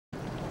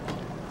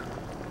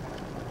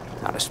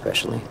Not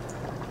especially.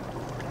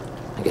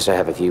 I guess I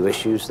have a few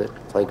issues that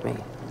plague me.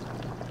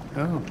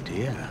 Oh,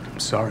 dear. I'm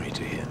sorry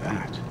to hear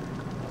that.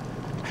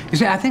 You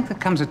see, I think there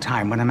comes a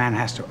time when a man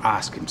has to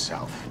ask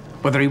himself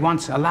whether he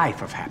wants a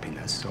life of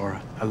happiness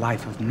or a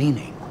life of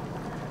meaning.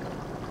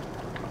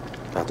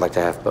 I'd like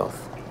to have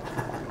both.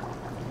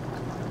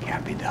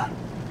 Can't be done.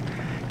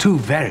 Two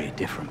very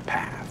different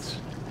paths.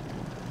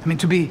 I mean,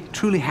 to be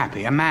truly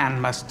happy, a man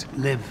must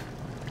live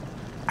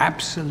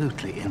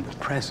absolutely in the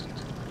present.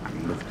 I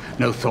mean, with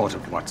no thought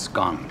of what's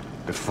gone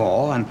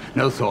before and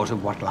no thought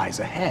of what lies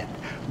ahead.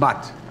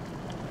 But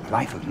a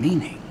life of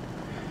meaning,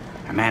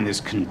 a man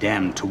is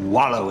condemned to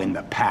wallow in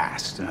the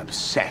past and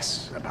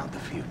obsess about the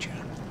future.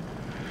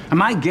 And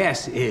my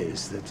guess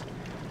is that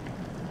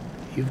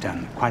you've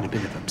done quite a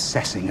bit of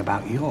obsessing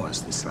about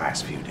yours this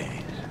last few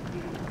days.